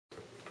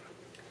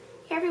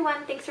Hey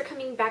everyone, thanks for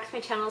coming back to my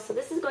channel. So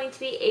this is going to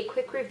be a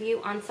quick review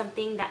on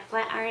something that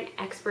Flat Iron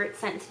Expert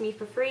sent to me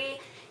for free.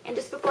 And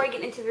just before I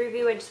get into the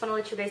review, I just want to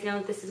let you guys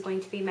know this is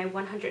going to be my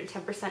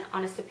 110%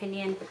 honest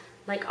opinion,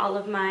 like all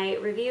of my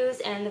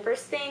reviews. And the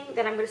first thing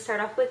that I'm going to start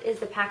off with is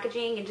the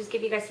packaging and just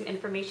give you guys some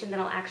information that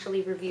I'll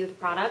actually review the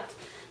product.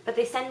 But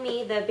they send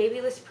me the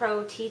Babyliss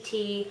Pro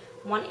TT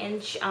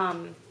 1-inch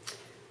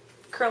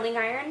curling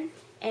iron.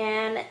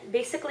 And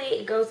basically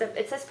it goes up,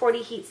 it says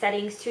 40 heat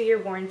settings,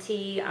 2-year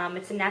warranty.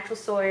 It's a natural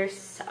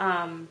source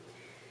of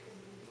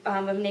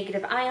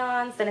negative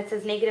ions. Then it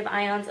says negative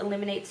ions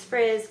eliminate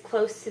frizz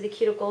close to the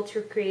cuticle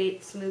to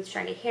create smooth,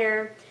 shiny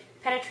hair.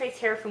 Penetrates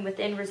hair from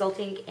within,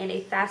 resulting in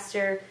a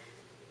faster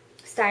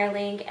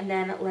styling and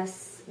then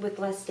with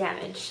less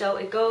damage. So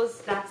it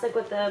goes, that's like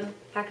what the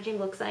packaging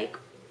looks like.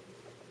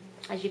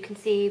 As you can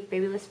see,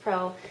 Babyliss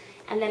Pro.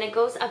 And then it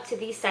goes up to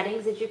these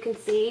settings, as you can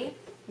see.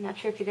 I'm not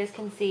sure if you guys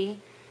can see.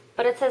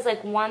 But it says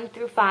like 1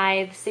 through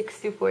 5, 6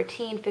 through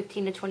 14,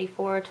 15 to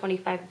 24,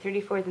 25 to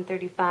 34, then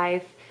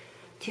 35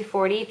 to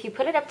 40. If you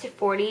put it up to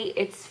 40,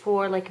 it's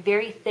for like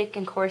very thick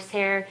and coarse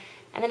hair.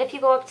 And then if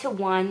you go up to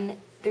 1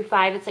 through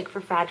 5, it's like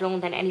for fragile,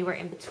 and then anywhere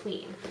in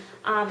between.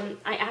 I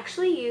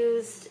actually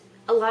used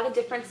a lot of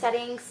different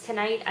settings.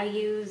 Tonight I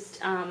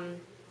used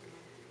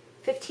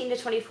 15 to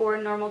 24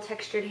 normal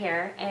textured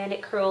hair, and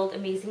it curled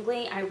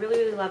amazingly. I really,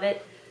 really love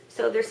it.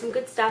 So there's some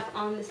good stuff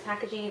on this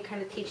packaging. It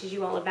kind of teaches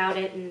you all about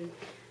it, and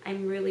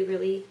I'm really,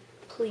 really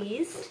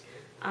pleased.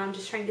 I'm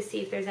just trying to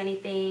see if there's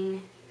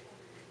anything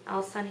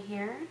else on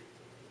here.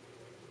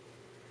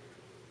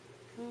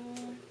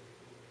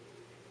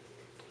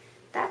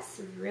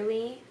 That's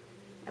really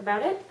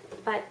about it,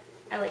 but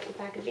I like the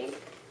packaging.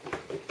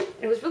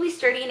 It was really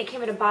sturdy, and it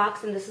came in a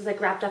box, and this is like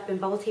wrapped up in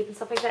bubble tape and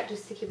stuff like that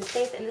just to keep it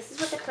safe. And this is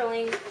what the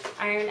curling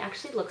iron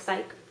actually looks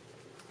like.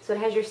 So it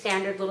has your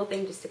standard little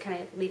thing just to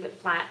kind of leave it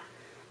flat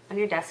on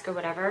your desk or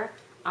whatever.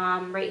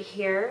 Right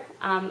here.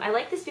 I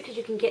like this because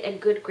you can get a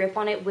good grip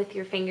on it with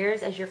your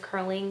fingers as you're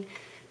curling.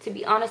 To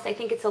be honest, I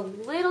think it's a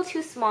little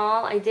too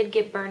small. I did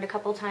get burned a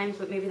couple times,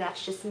 but maybe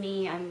that's just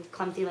me. I'm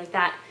clumsy like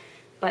that,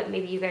 but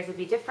maybe you guys would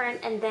be different.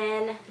 And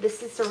then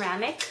this is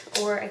ceramic,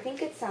 or I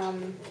think it's,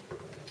 I'm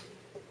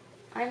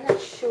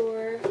not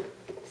sure.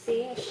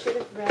 See, I should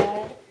have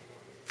read.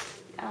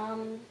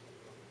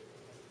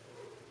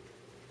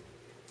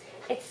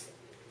 It's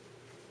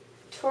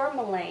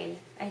tourmaline.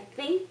 I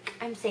think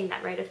I'm saying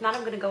that right. If not,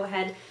 I'm going to go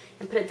ahead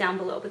and put it down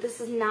below. But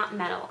this is not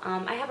metal.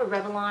 I have a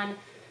Revlon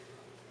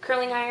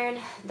curling iron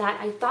that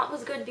I thought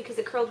was good because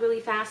it curled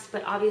really fast,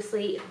 but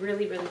obviously it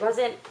really, really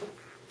wasn't,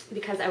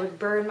 because I would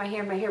burn my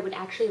hair. My hair would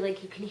actually,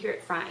 like, you can hear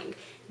it frying.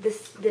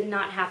 This did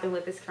not happen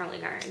with this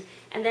curling iron.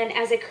 And then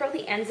as I curl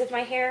the ends of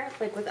my hair,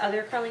 like with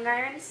other curling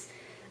irons,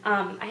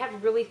 I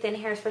have really thin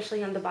hair,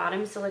 especially on the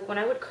bottom. So like when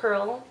I would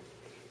curl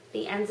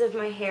the ends of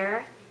my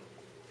hair,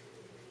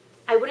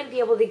 I wouldn't be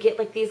able to get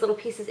like these little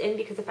pieces in,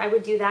 because if I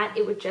would do that,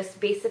 it would just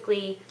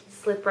basically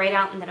slip right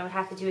out, and then I would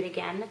have to do it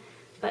again.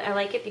 But I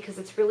like it because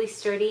it's really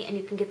sturdy, and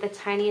you can get the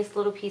tiniest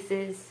little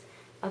pieces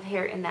of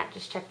hair in that.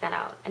 Just check that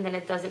out. And then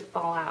it doesn't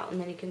fall out, and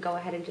then you can go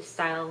ahead and just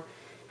style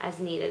as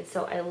needed.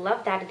 So I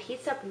love that. It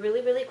heats up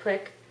really, really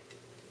quick.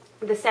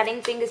 The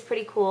setting thing is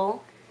pretty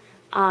cool.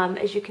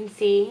 As you can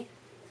see,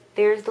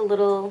 there's the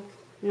little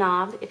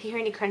knob. If you hear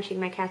any crunching,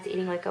 my cat's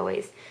eating like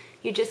always.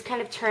 You just kind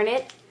of turn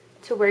it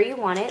to where you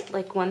want it,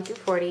 like 1 through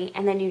 40,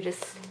 and then you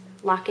just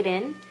lock it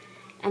in,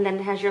 and then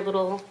it has your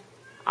little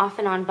off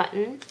and on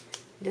button.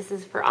 This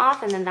is for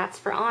off, and then that's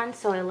for on,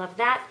 so I love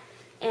that.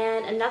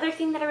 And another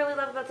thing that I really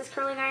love about this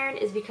curling iron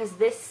is because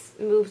this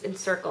moves in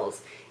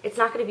circles. It's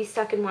not going to be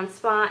stuck in one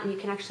spot, and you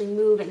can actually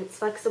move, and it's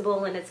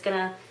flexible, and it's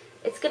gonna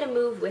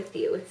move with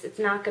you. It's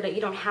not gonna, you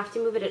don't have to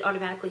move it. It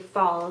automatically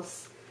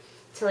falls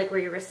to like where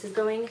your wrist is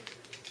going.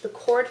 The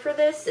cord for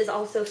this is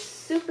also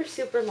super,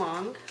 super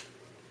long.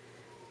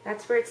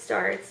 That's where it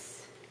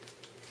starts,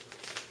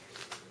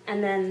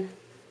 and then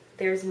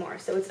there's more.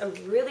 So it's a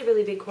really,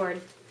 really big cord.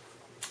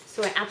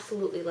 So I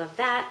absolutely love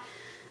that.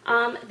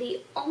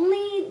 The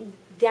only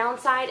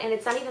downside, and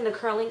it's not even the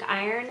curling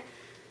iron,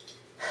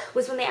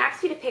 was when they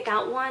asked me to pick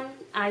out one,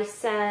 I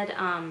said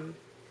that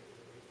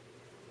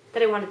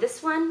I wanted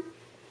this one.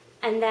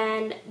 And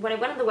then when I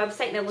went on the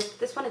website and I looked at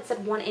this one, it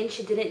said 1 inch.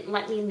 It didn't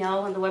let me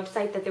know on the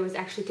website that there was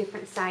actually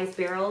different size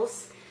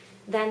barrels.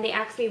 Then they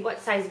asked me what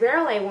size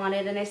barrel I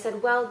wanted, and I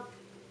said, well,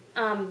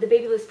 the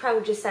Babyliss Pro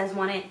just says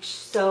 1 inch.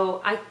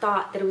 So I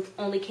thought that it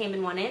only came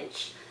in 1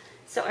 inch.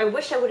 So I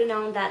wish I would have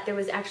known that there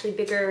was actually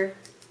bigger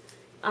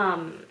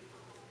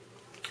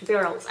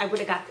barrels. I would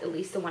have got at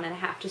least the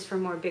 1.5 just for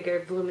more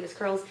bigger voluminous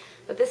curls.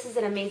 But this is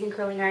an amazing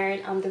curling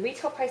iron. The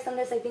retail price on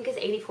this I think is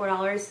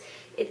 $84.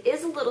 It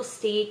is a little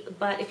steep,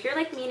 but if you're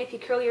like me and if you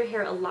curl your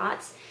hair a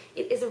lot,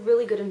 it is a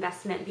really good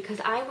investment, because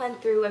I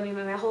went through, I mean,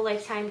 my whole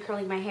lifetime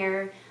curling my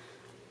hair,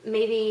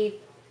 maybe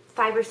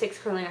 5 or 6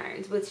 curling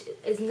irons, which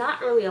is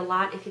not really a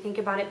lot if you think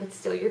about it, but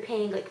still you're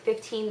paying like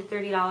 $15 to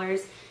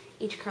 $30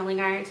 each curling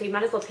iron, so you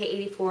might as well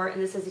pay $84,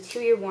 and this has a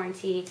 2-year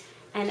warranty,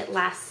 and it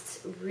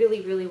lasts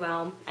really, really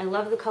well. I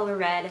love the color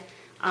red.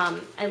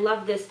 I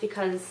love this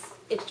because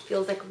it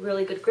feels like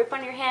really good grip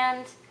on your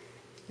hand.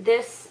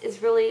 This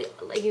is really,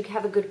 like, you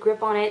have a good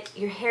grip on it.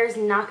 Your hair is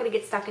not going to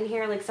get stuck in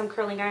here like some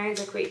curling irons,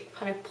 like where it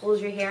kind of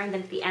pulls your hair and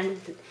then at the end,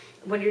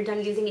 when you're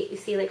done using it, you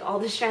see like all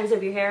the strands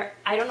of your hair.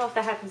 I don't know if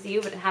that happens to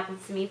you, but it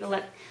happens to me. But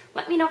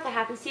let me know if that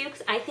happens to you,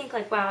 because I think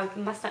like, wow, I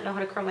must not know how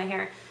to curl my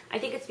hair. I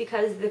think it's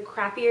because the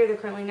crappier the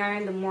curling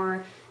iron, the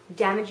more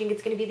damaging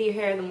it's going to be to your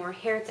hair, the more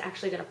hair it's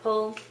actually going to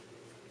pull.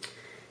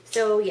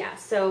 So yeah,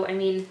 so I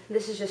mean,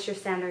 this is just your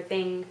standard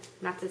thing.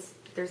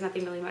 There's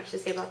nothing really much to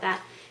say about that.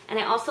 And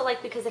I also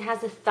like because it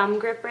has a thumb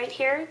grip right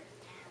here.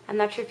 I'm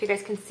not sure if you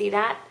guys can see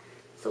that.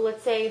 So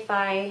let's say if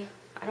I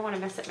don't want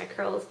to mess up my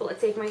curls, but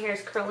let's say if my hair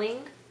is curling,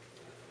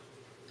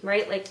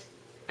 right? Like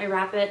I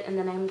wrap it and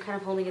then I'm kind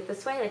of holding it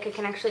this way. Like I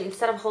can actually,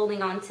 instead of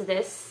holding on to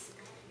this,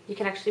 you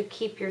can actually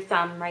keep your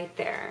thumb right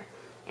there.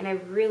 And I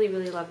really,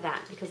 really love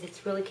that because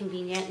it's really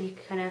convenient and you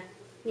kind of,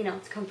 you know,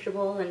 it's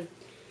comfortable and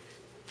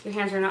your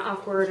hands are not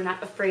awkward or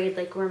not afraid,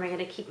 like where am I going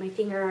to keep my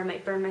finger or I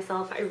might burn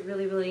myself. I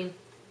really, really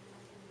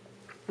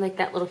like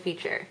that little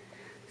feature.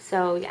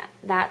 So yeah,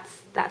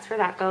 that's where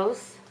that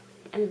goes.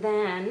 And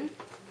then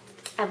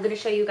I'm going to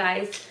show you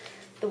guys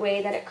the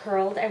way that it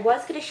curled. I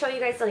was going to show you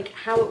guys like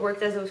how it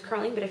worked as it was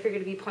curling, but I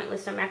figured it'd be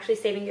pointless, so I'm actually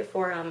saving it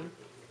for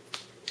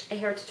a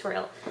hair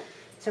tutorial.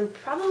 So I'm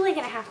probably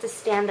going to have to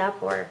stand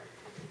up or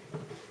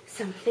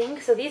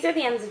something. So these are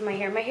the ends of my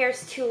hair. My hair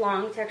is too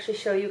long to actually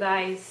show you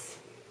guys.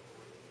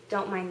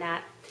 Don't mind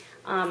that.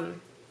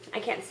 I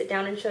can't sit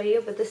down and show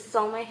you, but this is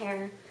all my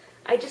hair.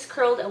 I just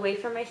curled away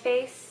from my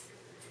face,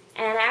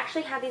 and I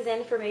actually had these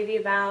in for maybe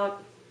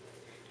about,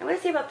 I'm going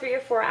to say about 3 or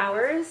 4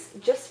 hours,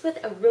 just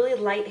with a really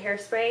light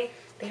hairspray.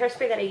 The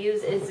hairspray that I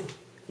use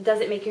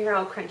doesn't make your hair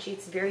all crunchy.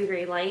 It's very,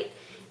 very light,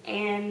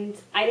 and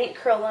I didn't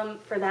curl them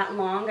for that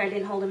long. I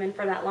didn't hold them in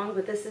for that long,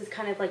 but this is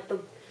kind of like the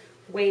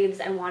waves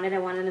I wanted. I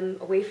wanted them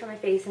away from my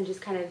face and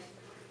just kind of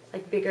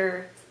like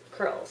bigger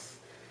curls.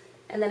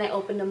 And then I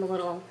opened them a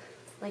little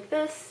like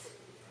this,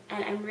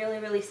 and I'm really,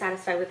 really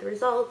satisfied with the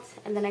results.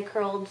 And then I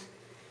curled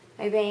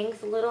my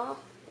bangs a little,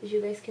 as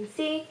you guys can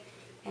see,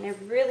 and I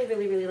really,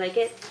 really, really like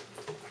it.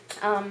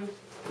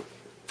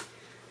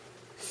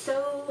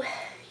 So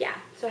yeah,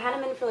 so I had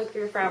them in for like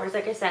 3 or 4 hours,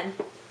 like I said,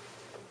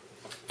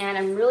 and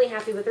I'm really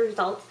happy with the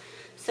results.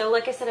 So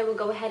like I said, I will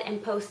go ahead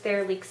and post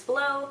their links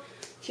below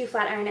to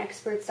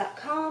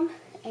flatironexperts.com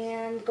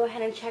and go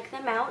ahead and check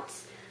them out.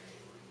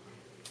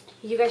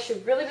 You guys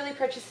should really, really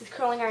purchase this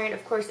curling iron,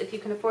 of course, if you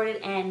can afford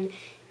it and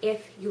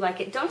if you like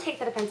it. Don't take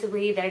that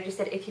offensively that I just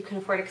said if you can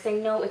afford it, because I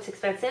know it's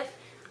expensive.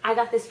 I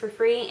got this for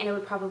free, and it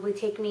would probably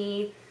take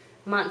me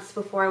months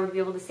before I would be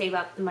able to save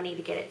up the money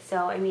to get it.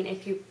 So, I mean,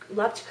 if you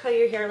love to curl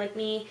your hair like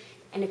me,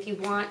 and if you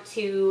want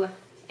to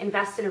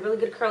invest in a really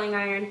good curling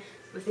iron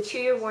with a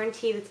 2-year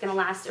warranty that's going to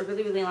last a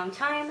really, really long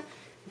time,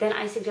 then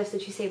I suggest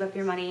that you save up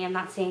your money. I'm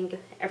not saying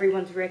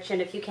everyone's rich,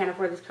 and if you can't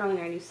afford this curling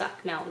iron, you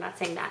suck. No, I'm not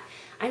saying that.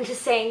 I'm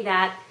just saying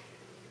that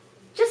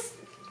just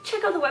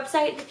check out the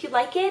website if you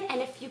like it,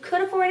 and if you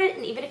could afford it,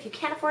 and even if you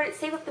can't afford it,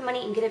 save up the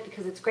money and get it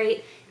because it's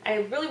great. I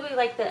really, really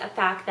like the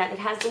fact that it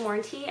has the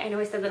warranty. I know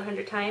I said that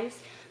 100 times,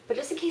 but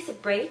just in case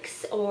it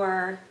breaks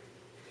or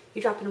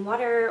you drop it in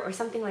water or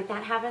something like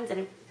that happens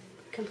and it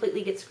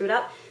completely gets screwed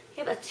up,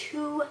 you have a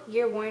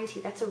 2-year warranty.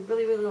 That's a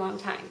really, really long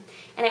time.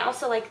 And I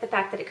also like the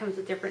fact that it comes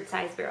with different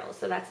size barrels,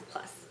 so that's a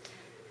plus.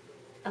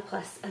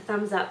 A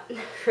thumbs up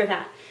for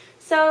that.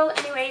 So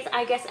anyways,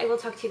 I guess I will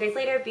talk to you guys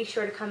later. Be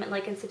sure to comment,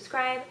 like, and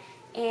subscribe.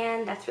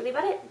 And that's really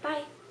about it.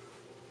 Bye.